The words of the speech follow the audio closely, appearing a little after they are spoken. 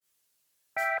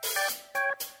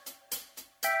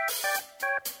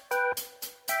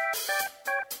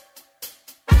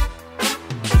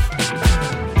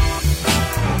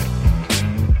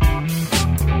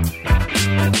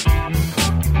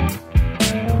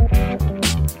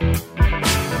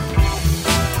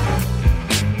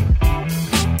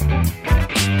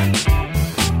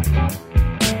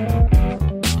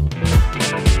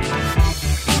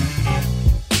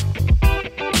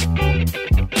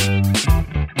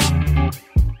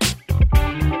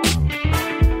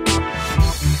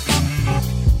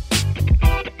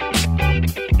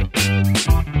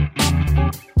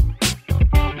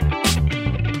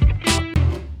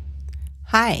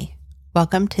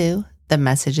Welcome to The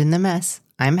Message in the Mess.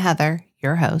 I'm Heather,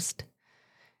 your host.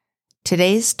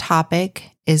 Today's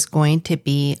topic is going to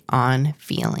be on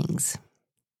feelings.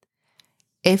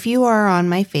 If you are on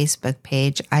my Facebook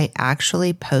page, I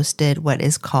actually posted what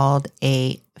is called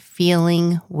a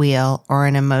feeling wheel or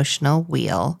an emotional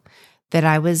wheel that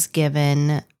I was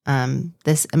given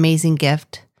this amazing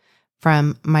gift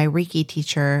from my Reiki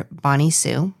teacher, Bonnie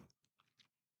Sue.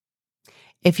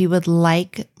 If you would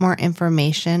like more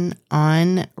information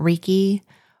on Reiki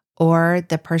or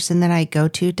the person that I go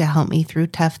to help me through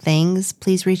tough things,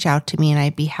 please reach out to me and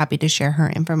I'd be happy to share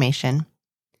her information.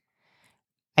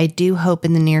 I do hope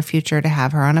in the near future to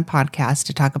have her on a podcast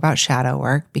to talk about shadow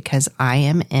work because I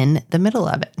am in the middle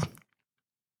of it.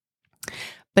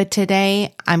 But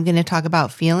today I'm going to talk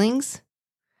about feelings.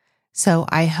 So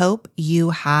I hope you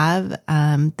have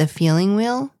the feeling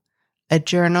wheel, a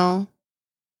journal,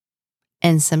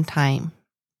 and some time.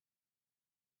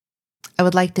 I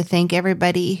would like to thank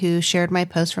everybody who shared my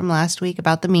post from last week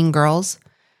about the Mean Girls.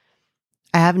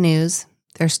 I have news.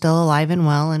 They're still alive and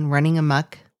well and running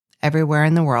amok everywhere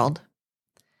in the world.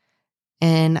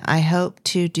 And I hope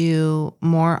to do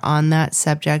more on that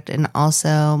subject and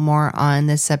also more on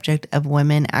the subject of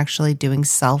women actually doing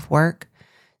self-work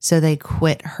so they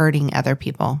quit hurting other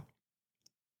people.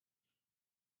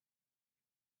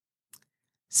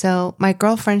 So my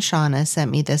girlfriend Shauna sent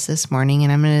me this morning,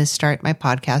 and I'm going to start my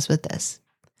podcast with this.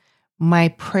 My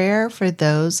prayer for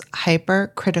those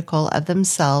hypercritical of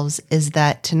themselves is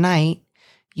that tonight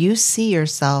you see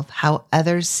yourself how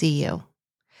others see you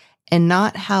and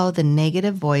not how the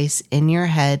negative voice in your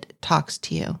head talks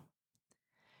to you.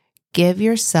 Give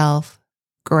yourself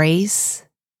grace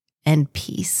and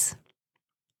peace.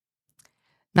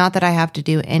 Not that I have to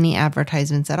do any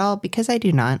advertisements at all because I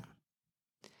do not.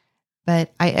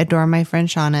 But I adore my friend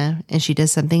Shauna, and she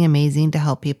does something amazing to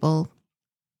help people.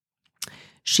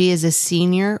 She is a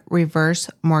senior reverse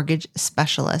mortgage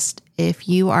specialist. If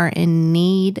you are in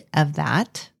need of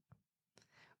that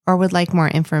or would like more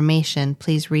information,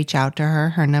 please reach out to her.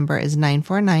 Her number is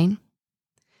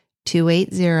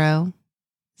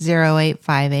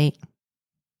 949-280-0858.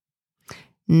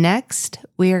 Next,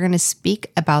 we are going to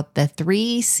speak about the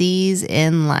 3 C's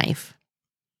in life.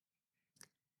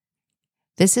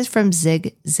 This is from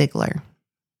Zig Ziglar.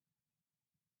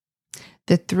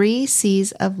 The 3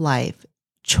 C's of life: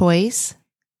 choice,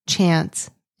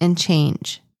 chance, and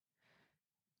change.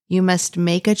 You must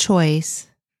make a choice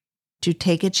to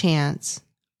take a chance,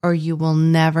 or you will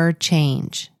never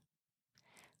change.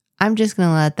 I'm just going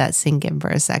to let that sink in for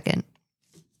a second.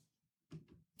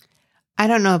 I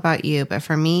don't know about you, but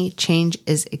for me, change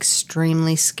is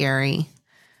extremely scary.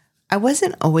 I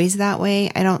wasn't always that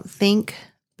way, I don't think.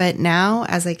 But now,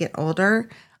 as I get older,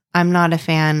 I'm not a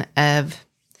fan of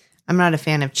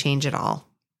change at all.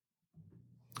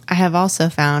 I have also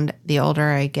found the older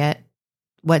I get,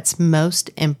 what's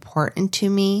most important to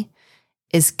me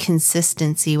is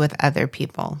consistency with other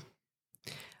people.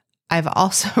 I've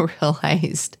also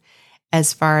realized,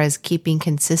 as far as keeping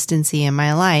consistency in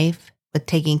my life, with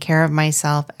taking care of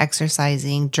myself,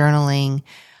 exercising, journaling,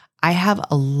 I have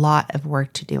a lot of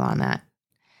work to do on that.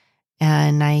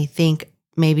 And I think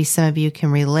maybe some of you can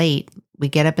relate. We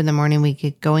get up in the morning, we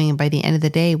get going, and by the end of the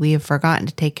day, we have forgotten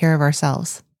to take care of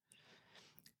ourselves.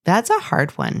 That's a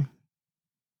hard one.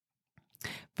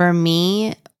 For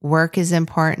me, work is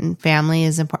important, family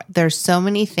is important. There's so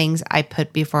many things I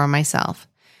put before myself.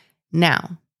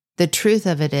 Now, the truth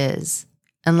of it is,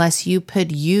 unless you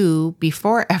put you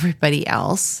before everybody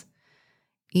else,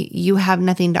 you have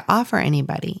nothing to offer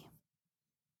anybody.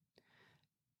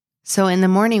 So in the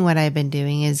morning, what I've been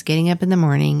doing is getting up in the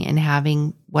morning and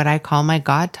having what I call my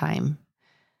God time.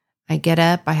 I get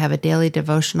up, I have a daily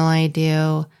devotional I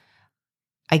do.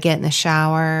 I get in the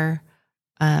shower.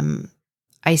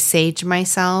 I sage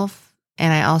myself,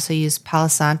 and I also use Palo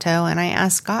Santo, and I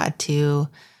ask God to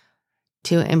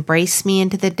embrace me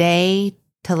into the day,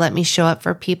 to let me show up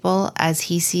for people as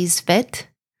He sees fit,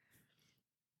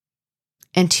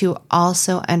 and to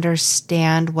also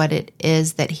understand what it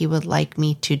is that He would like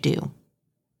me to do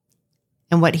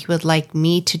and what He would like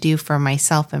me to do for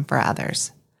myself and for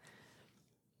others.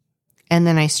 And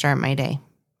then I start my day.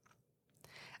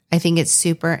 I think it's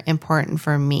super important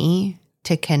for me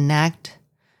to connect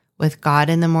with God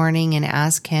in the morning and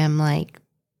ask Him, like,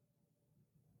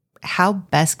 how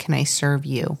best can I serve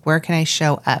you? Where can I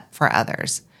show up for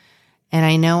others? And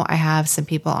I know I have some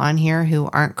people on here who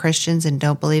aren't Christians and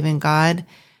don't believe in God.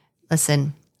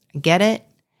 Listen, I get it,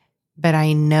 but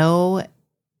I know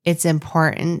it's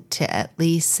important to at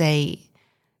least say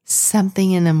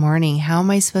something in the morning. How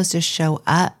am I supposed to show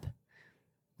up?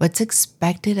 What's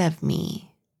expected of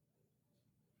me?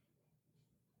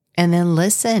 And then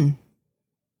listen.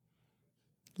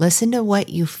 Listen to what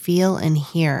you feel and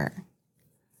hear.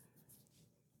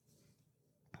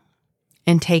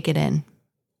 And take it in.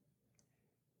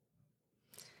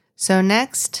 So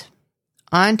next,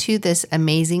 on to this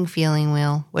amazing feeling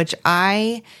wheel, which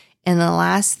I, in the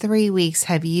last 3 weeks,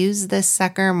 have used this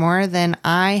sucker more than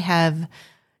I have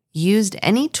used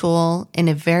any tool in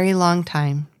a very long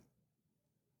time.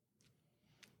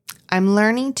 I'm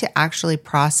learning to actually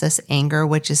process anger,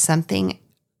 which is something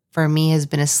for me has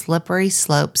been a slippery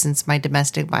slope since my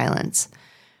domestic violence.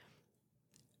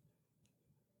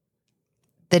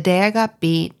 The day I got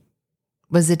beat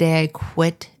was the day I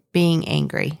quit being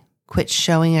angry, quit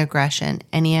showing aggression,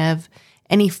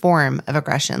 any form of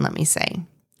aggression, let me say,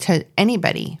 to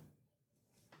anybody.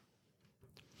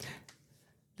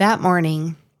 That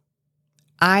morning,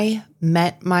 I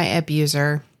met my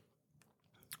abuser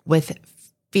with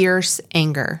fierce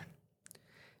anger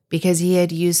because he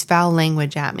had used foul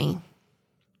language at me.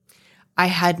 I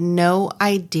had no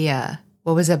idea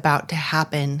what was about to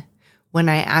happen when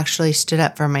I actually stood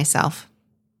up for myself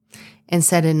and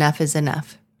said enough is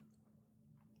enough.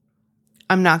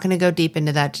 I'm not going to go deep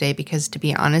into that today because, to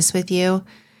be honest with you,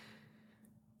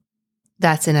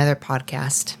 that's another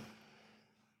podcast.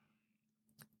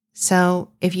 So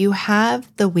if you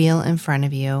have the wheel in front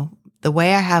of you, the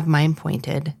way I have mine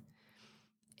pointed,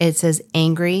 it says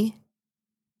angry,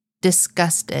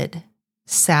 disgusted,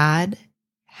 sad,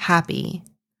 happy,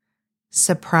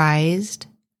 surprised,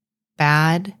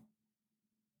 bad,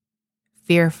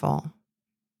 fearful.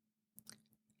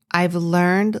 I've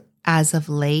learned as of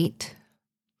late,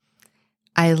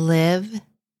 I live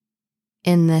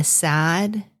in the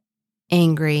sad,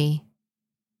 angry,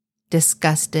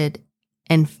 disgusted,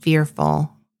 and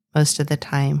fearful most of the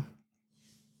time.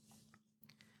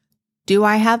 Do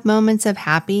I have moments of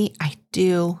happy? I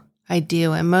do.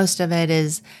 And most of it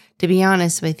is, to be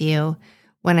honest with you,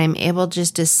 when I'm able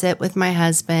just to sit with my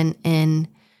husband and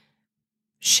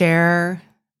share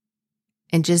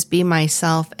and just be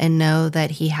myself and know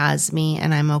that he has me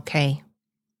and I'm okay.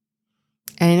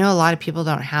 And I know a lot of people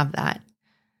don't have that,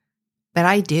 but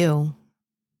I do.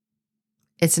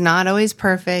 It's not always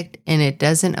perfect and it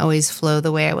doesn't always flow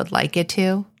the way I would like it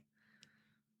to.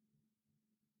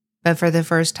 But for the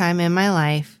first time in my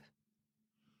life,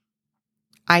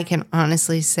 I can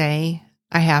honestly say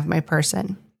I have my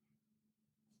person.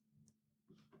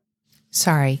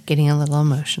 Sorry, getting a little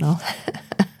emotional.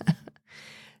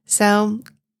 So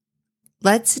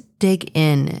let's dig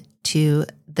in to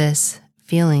this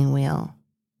feeling wheel.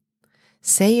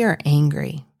 Say you're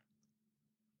angry.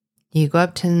 You go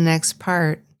up to the next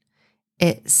part.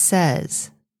 It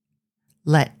says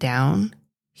let down,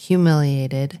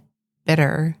 humiliated,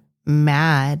 bitter,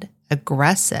 mad,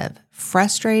 aggressive,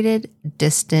 frustrated,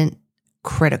 distant,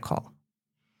 critical.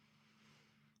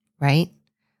 Right?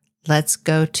 Let's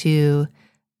go to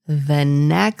the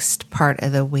next part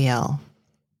of the wheel.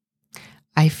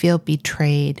 I feel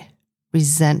betrayed,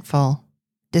 resentful,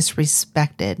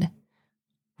 disrespected,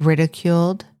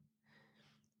 ridiculed.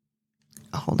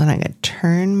 Hold on, I gotta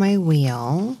turn my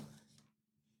wheel.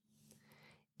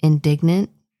 Indignant,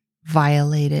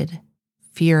 violated,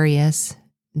 furious,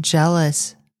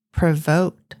 jealous,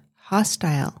 provoked,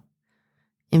 hostile,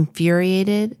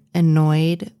 infuriated,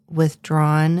 annoyed,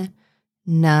 withdrawn,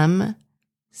 numb,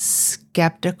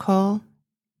 skeptical,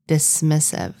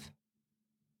 dismissive.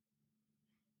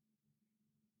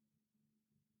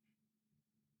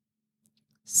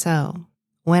 So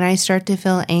when I start to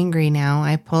feel angry now,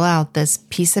 I pull out this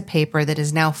piece of paper that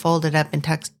is now folded up and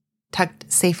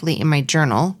tucked safely in my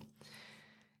journal.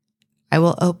 I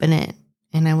will open it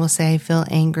and I will say, I feel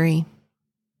angry.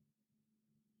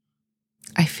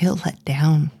 I feel let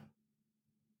down.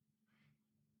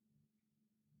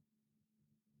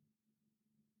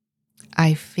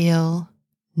 I feel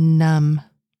numb.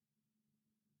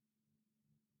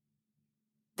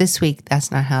 This week,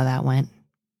 that's not how that went.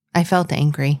 I felt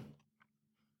angry.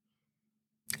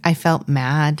 I felt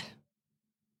mad.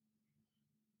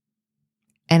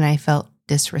 And I felt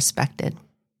disrespected.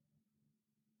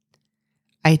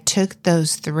 I took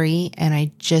those 3 and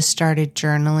I just started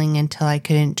journaling until I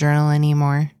couldn't journal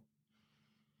anymore.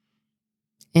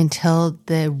 Until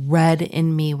the red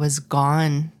in me was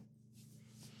gone.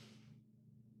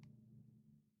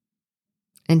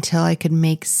 Until I could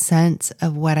make sense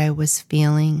of what I was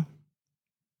feeling.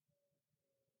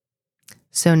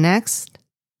 So next,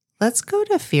 let's go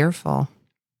to fearful.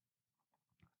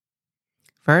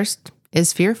 First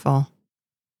is fearful.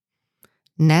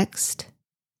 Next,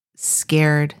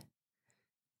 scared,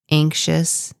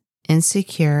 anxious,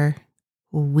 insecure,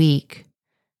 weak,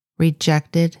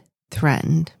 rejected,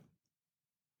 threatened.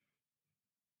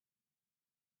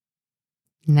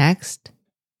 Next,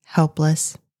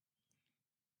 helpless,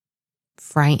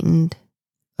 frightened,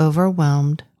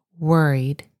 overwhelmed,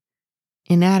 worried,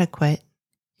 inadequate,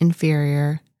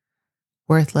 inferior,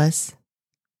 worthless,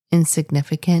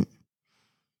 insignificant,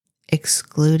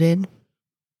 excluded,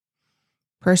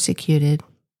 persecuted,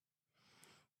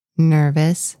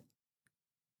 nervous,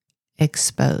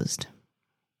 exposed.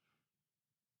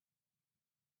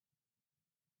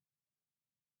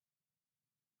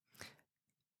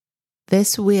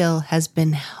 This wheel has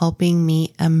been helping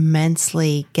me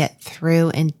immensely get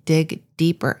through and dig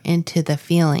deeper into the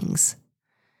feelings.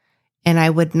 And I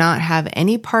would not have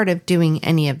any part of doing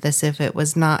any of this if it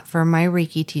was not for my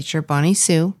Reiki teacher, Bonnie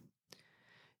Sue,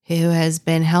 who has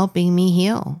been helping me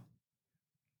heal.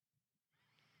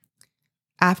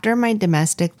 After my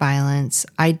domestic violence,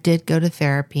 I did go to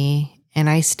therapy and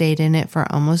I stayed in it for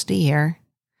almost a year.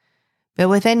 But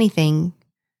with anything,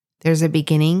 there's a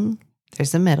beginning,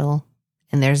 there's a middle,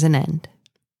 and there's an end.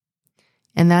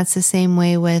 And that's the same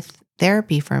way with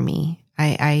therapy for me.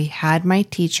 I had my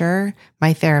teacher,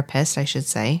 my therapist, I should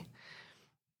say,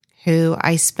 who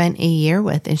I spent a year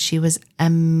with, and she was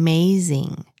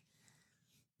amazing.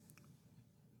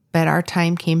 But our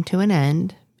time came to an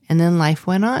end, and then life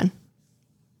went on.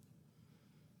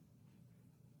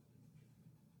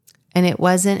 And it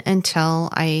wasn't until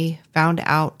I found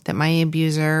out that my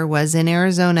abuser was in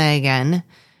Arizona again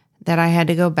that I had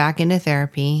to go back into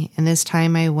therapy. And this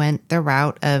time I went the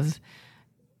route of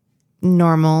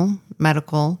normal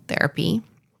medical therapy.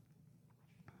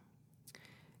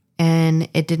 And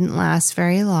it didn't last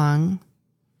very long.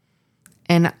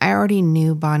 And I already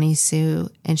knew Bonnie Sue,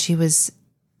 and she was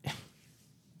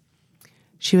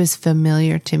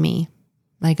familiar to me,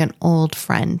 like an old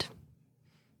friend,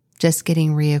 just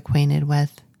getting reacquainted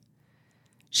with.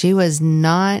 She was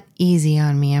not easy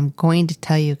on me. I'm going to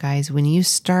tell you guys, when you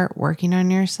start working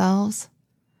on yourselves,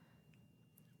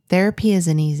 therapy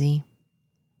isn't easy.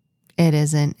 It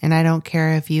isn't. And I don't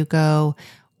care if you go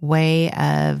way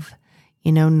of,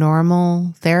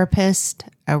 normal therapist,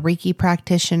 a Reiki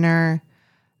practitioner,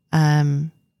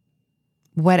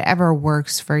 whatever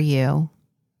works for you.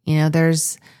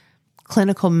 There's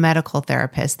clinical medical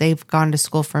therapists. They've gone to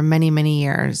school for many, many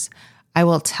years. I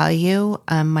will tell you,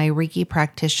 my Reiki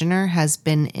practitioner has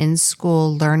been in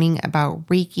school learning about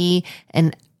Reiki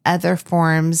and other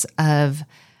forms of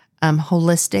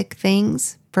holistic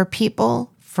things for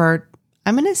people for,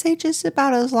 I'm going to say, just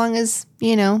about as long as,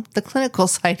 the clinical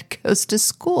side goes to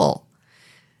school.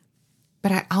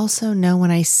 But I also know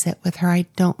when I sit with her, I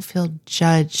don't feel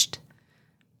judged.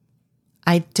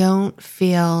 I don't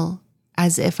feel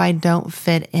as if I don't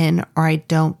fit in or I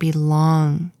don't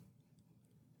belong.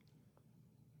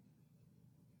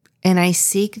 And I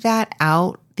seek that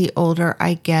out the older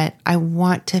I get. I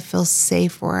want to feel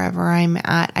safe wherever I'm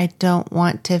at. I don't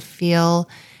want to feel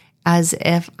as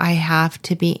if I have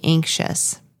to be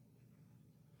anxious.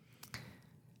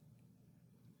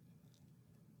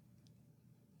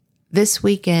 This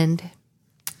weekend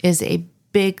is a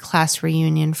big class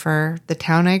reunion for the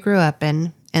town I grew up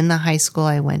in and the high school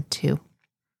I went to.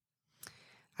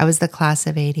 I was the class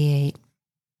of 88.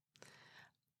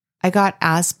 I got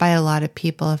asked by a lot of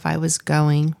people if I was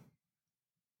going,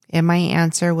 and my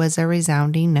answer was a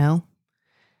resounding no,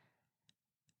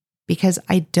 because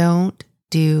I don't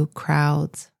do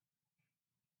crowds.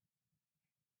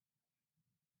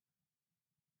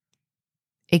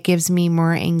 It gives me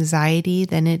more anxiety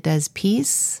than it does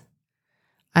peace.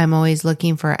 I'm always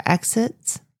looking for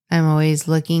exits. I'm always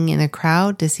looking in a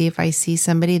crowd to see if I see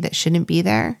somebody that shouldn't be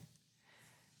there.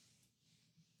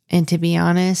 And to be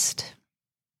honest,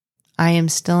 I am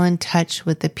still in touch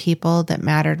with the people that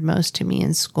mattered most to me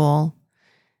in school.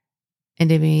 And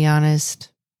to be honest,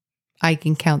 I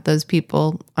can count those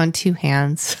people on two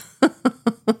hands.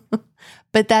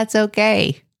 But that's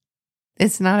okay.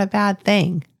 It's not a bad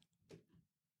thing.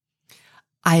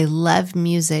 I love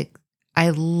music.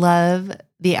 I love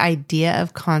the idea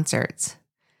of concerts.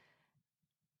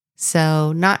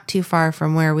 So not too far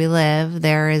from where we live,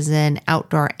 there is an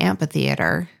outdoor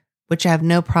amphitheater, which I have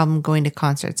no problem going to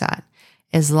concerts at,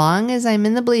 as long as I'm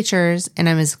in the bleachers and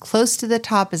I'm as close to the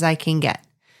top as I can get.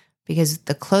 Because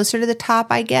the closer to the top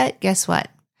I get, guess what?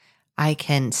 I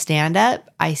can stand up,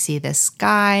 I see the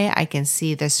sky, I can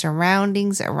see the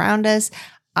surroundings around us.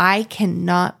 I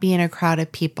cannot be in a crowd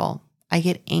of people. I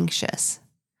get anxious.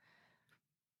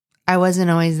 I wasn't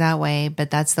always that way,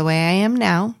 but that's the way I am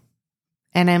now.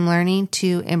 And I'm learning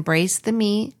to embrace the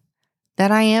me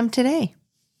that I am today.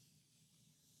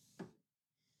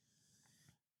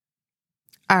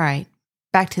 All right,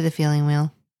 back to the feeling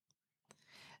wheel.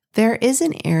 There is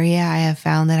an area I have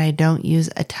found that I don't use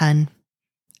a ton,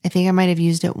 I think I might have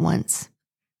used it once.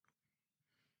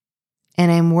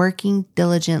 And I'm working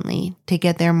diligently to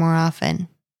get there more often.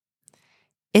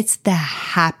 It's the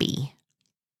happy.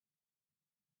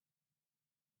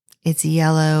 It's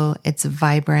yellow, it's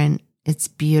vibrant, it's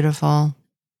beautiful.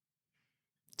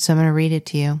 So I'm going to read it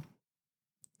to you.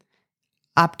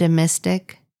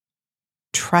 Optimistic,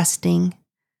 trusting,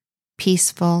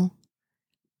 peaceful,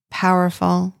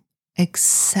 powerful,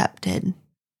 accepted,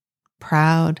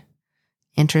 proud,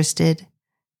 interested,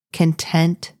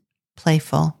 content,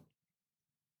 playful.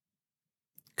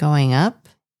 Going up,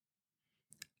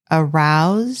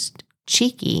 aroused,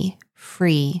 cheeky,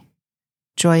 free,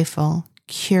 joyful,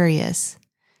 curious,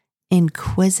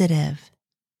 inquisitive,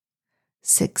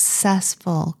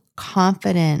 successful,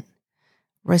 confident,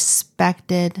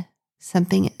 respected.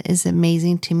 Something is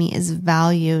amazing to me is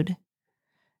valued,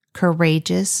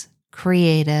 courageous,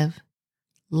 creative,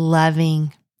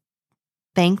 loving,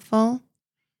 thankful,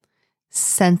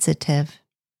 sensitive,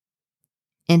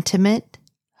 intimate,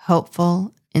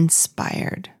 hopeful,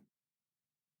 inspired.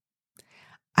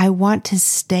 I want to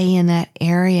stay in that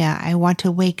area. I want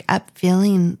to wake up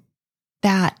feeling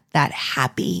that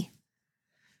happy.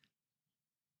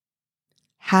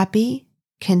 Happy,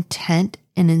 content,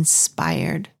 and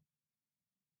inspired.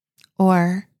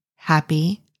 Or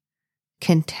happy,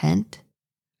 content,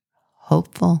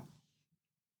 hopeful.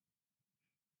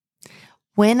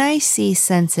 When I see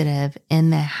sensitive in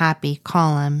the happy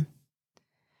column,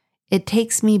 it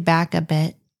takes me back a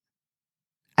bit.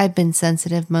 I've been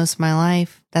sensitive most of my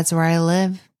life. That's where I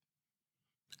live.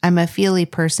 I'm a feely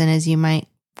person, as you might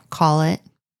call it.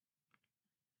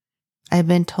 I've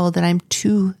been told that I'm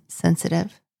too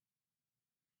sensitive.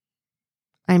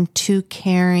 I'm too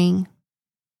caring.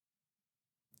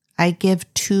 I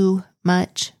give too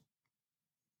much.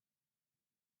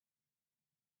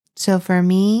 So for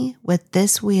me, with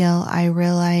this wheel, I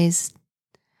realized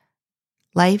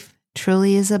life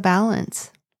truly is a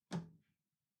balance.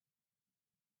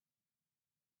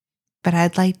 But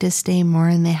I'd like to stay more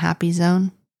in the happy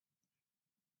zone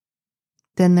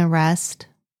than the rest.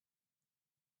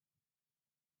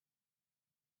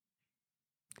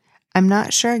 I'm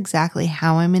not sure exactly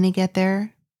how I'm going to get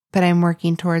there, but I'm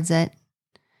working towards it.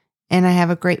 And I have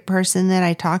a great person that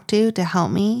I talk to help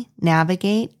me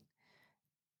navigate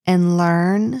and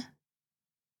learn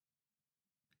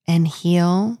and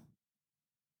heal,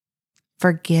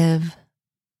 forgive,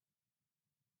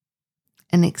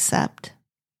 and accept.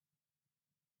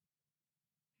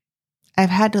 I've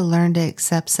had to learn to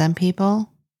accept some people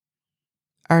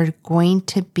are going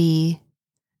to be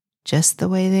just the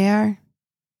way they are.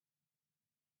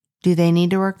 Do they need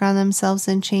to work on themselves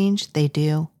and change? They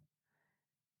do.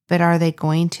 But are they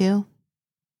going to?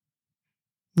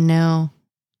 No,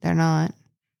 they're not.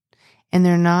 And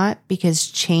they're not because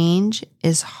change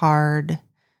is hard.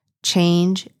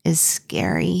 Change is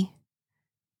scary.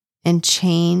 And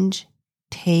change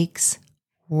takes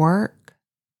work.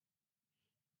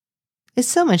 It's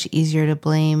so much easier to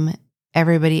blame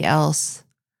everybody else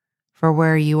for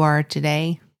where you are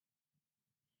today.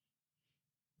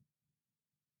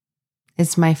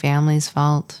 It's my family's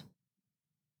fault.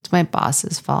 It's my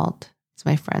boss's fault. It's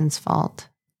my friend's fault.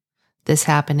 This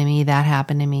happened to me, that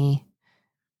happened to me.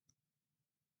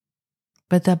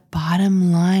 But the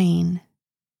bottom line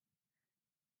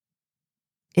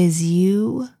is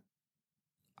you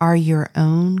are your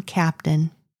own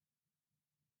captain.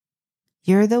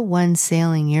 You're the one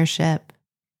sailing your ship.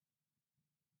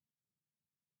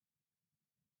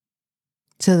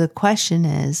 So the question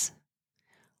is,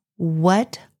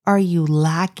 what are you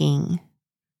lacking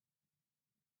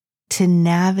to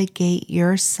navigate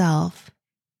yourself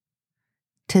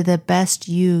to the best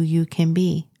you can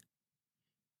be?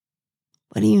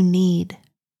 What do you need?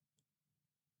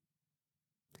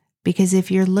 Because if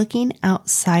you're looking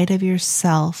outside of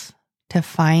yourself to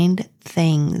find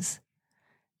things,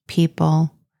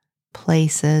 people,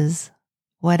 places,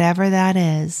 whatever that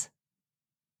is,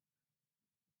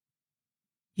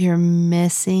 you're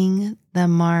missing the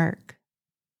mark.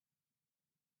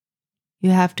 You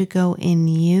have to go in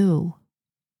you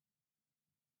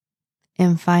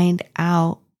and find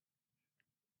out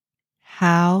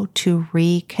how to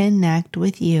reconnect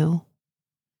with you,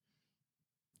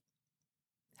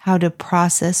 how to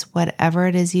process whatever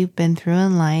it is you've been through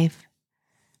in life.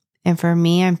 And for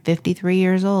me, I'm 53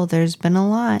 years old. There's been a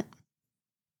lot.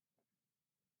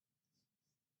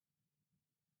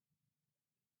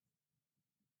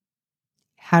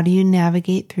 How do you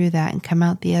navigate through that and come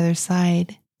out the other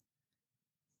side?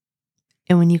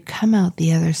 And when you come out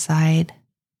the other side,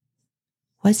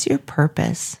 what's your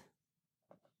purpose?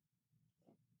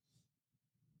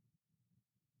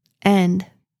 And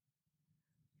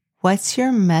What's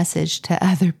your message to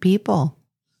other people?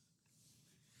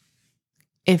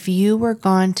 If you were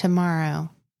gone tomorrow,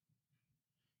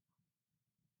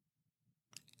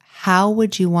 how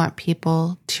would you want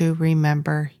people to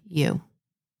remember you?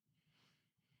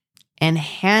 And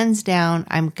hands down,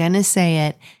 I'm going to say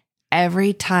it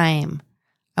every time.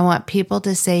 I want people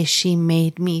to say, she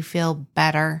made me feel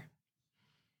better.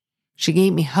 She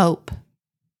gave me hope.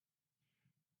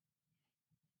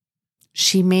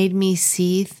 She made me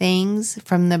see things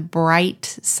from the bright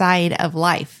side of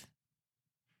life.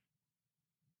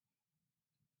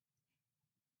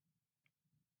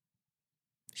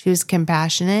 She was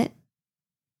compassionate.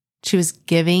 She was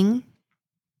giving.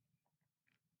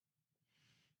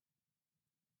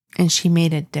 And she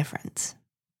made a difference.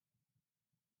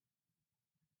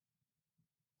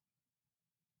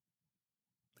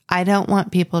 I don't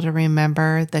want people to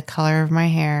remember the color of my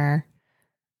hair,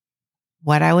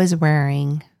 what I was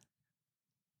wearing,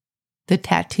 the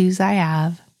tattoos I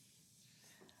have.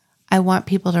 I want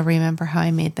people to remember how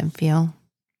I made them feel,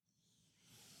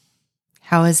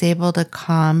 how I was able to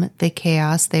calm the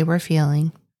chaos they were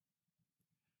feeling,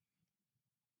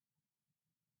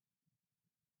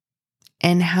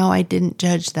 and how I didn't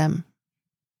judge them.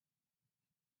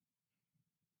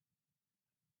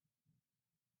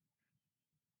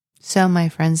 So, my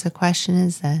friends, the question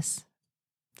is this: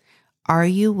 are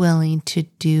you willing to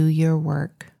do your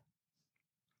work?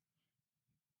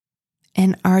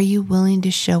 And are you willing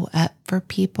to show up for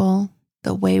people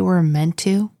the way we're meant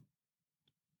to?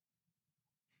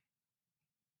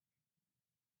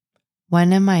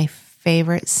 One of my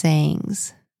favorite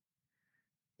sayings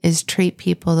is treat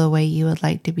people the way you would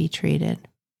like to be treated.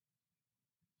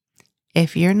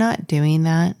 If you're not doing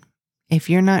that, if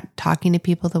you're not talking to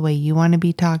people the way you want to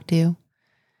be talked to,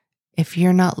 if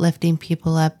you're not lifting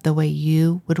people up the way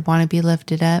you would want to be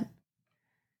lifted up,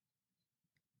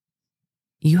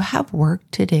 you have work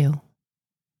to do.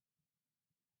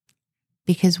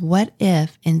 Because what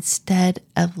if instead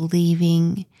of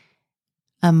leaving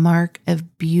a mark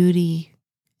of beauty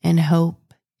and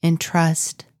hope and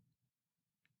trust,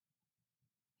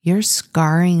 you're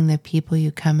scarring the people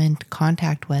you come into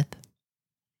contact with?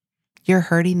 You're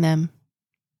hurting them.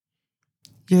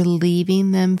 You're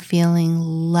leaving them feeling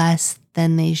less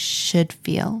than they should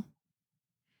feel.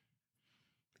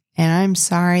 And I'm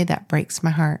sorry, that breaks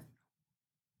my heart.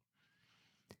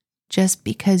 Just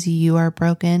because you are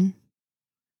broken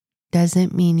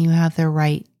doesn't mean you have the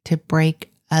right to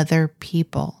break other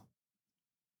people.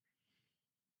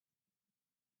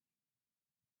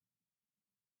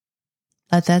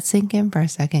 Let that sink in for a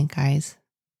second, guys.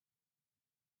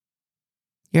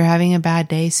 You're having a bad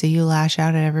day, so you lash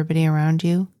out at everybody around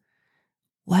you.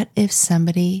 What if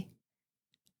somebody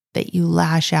that you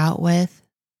lash out with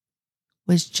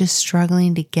was just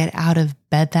struggling to get out of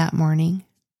bed that morning?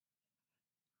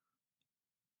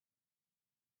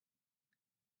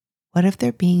 What if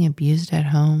they're being abused at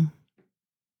home?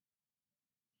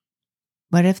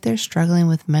 What if they're struggling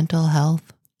with mental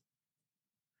health?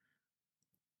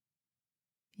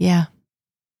 Yeah.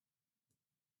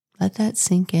 Let that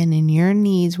sink in, and your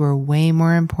needs were way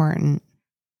more important.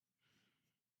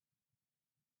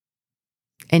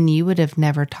 And you would have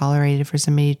never tolerated for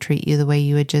somebody to treat you the way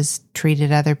you had just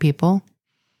treated other people.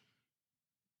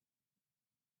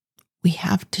 We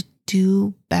have to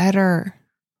do better.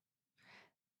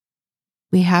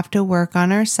 We have to work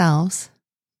on ourselves.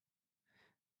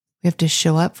 We have to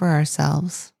show up for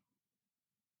ourselves.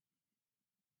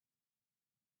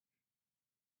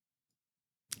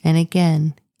 And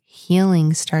again,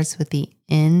 healing starts with the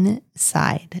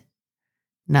inside,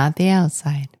 not the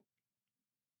outside.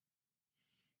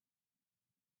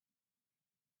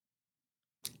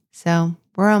 So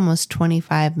we're almost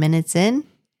 25 minutes in.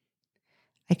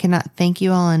 I cannot thank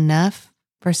you all enough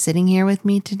for sitting here with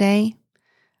me today.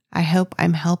 I hope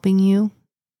I'm helping you.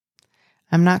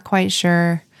 I'm not quite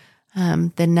sure.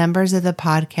 The numbers of the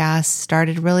podcast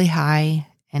started really high,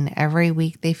 and every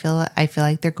week I feel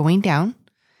like they're going down,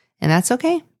 and that's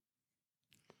okay.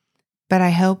 But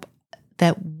I hope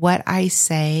that what I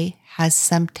say has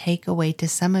some takeaway to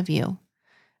some of you.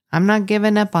 I'm not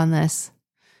giving up on this.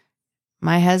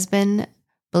 My husband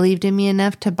believed in me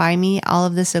enough to buy me all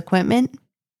of this equipment.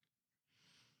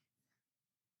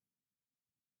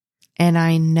 And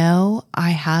I know I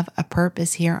have a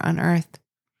purpose here on earth.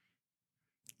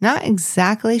 Not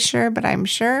exactly sure, but I'm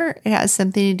sure it has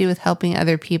something to do with helping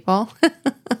other people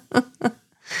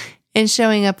and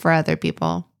showing up for other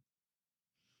people.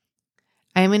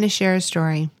 I am going to share a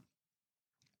story.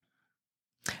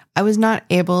 I was not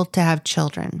able to have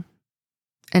children,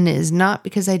 and it is not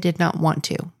because I did not want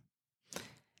to.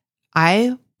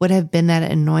 I would have been that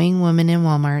annoying woman in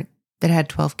Walmart that had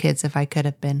 12 kids if I could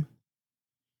have been.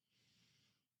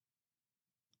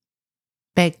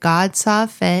 But God saw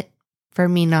fit for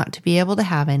me not to be able to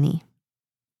have any.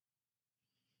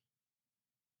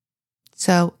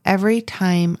 So every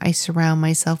time I surround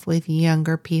myself with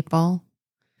younger people,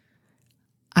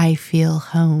 I feel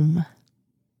home.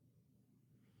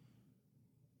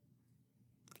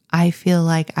 I feel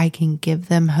like I can give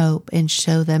them hope and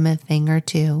show them a thing or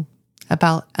two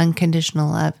about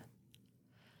unconditional love.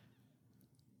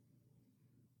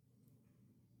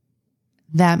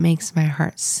 That makes my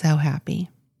heart so happy.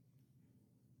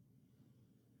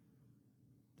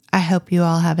 I hope you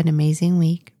all have an amazing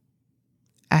week.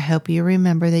 I hope you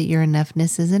remember that your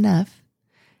enoughness is enough.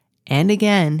 And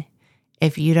again,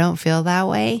 if you don't feel that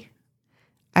way,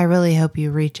 I really hope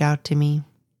you reach out to me.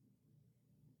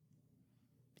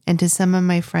 And to some of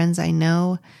my friends, I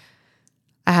know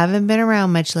I haven't been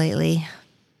around much lately,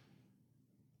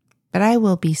 but I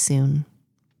will be soon.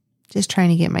 Just trying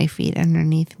to get my feet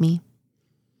underneath me.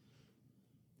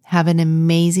 Have an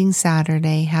amazing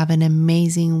Saturday. Have an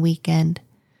amazing weekend.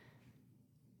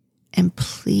 And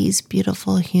please,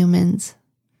 beautiful humans,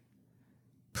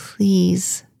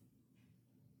 please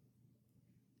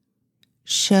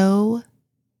show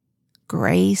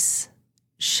grace,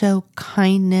 show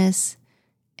kindness,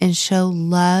 and show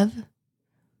love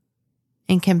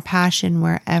and compassion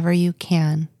wherever you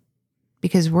can,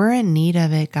 because we're in need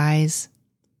of it, guys.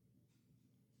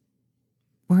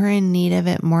 We're in need of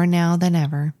it more now than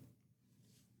ever.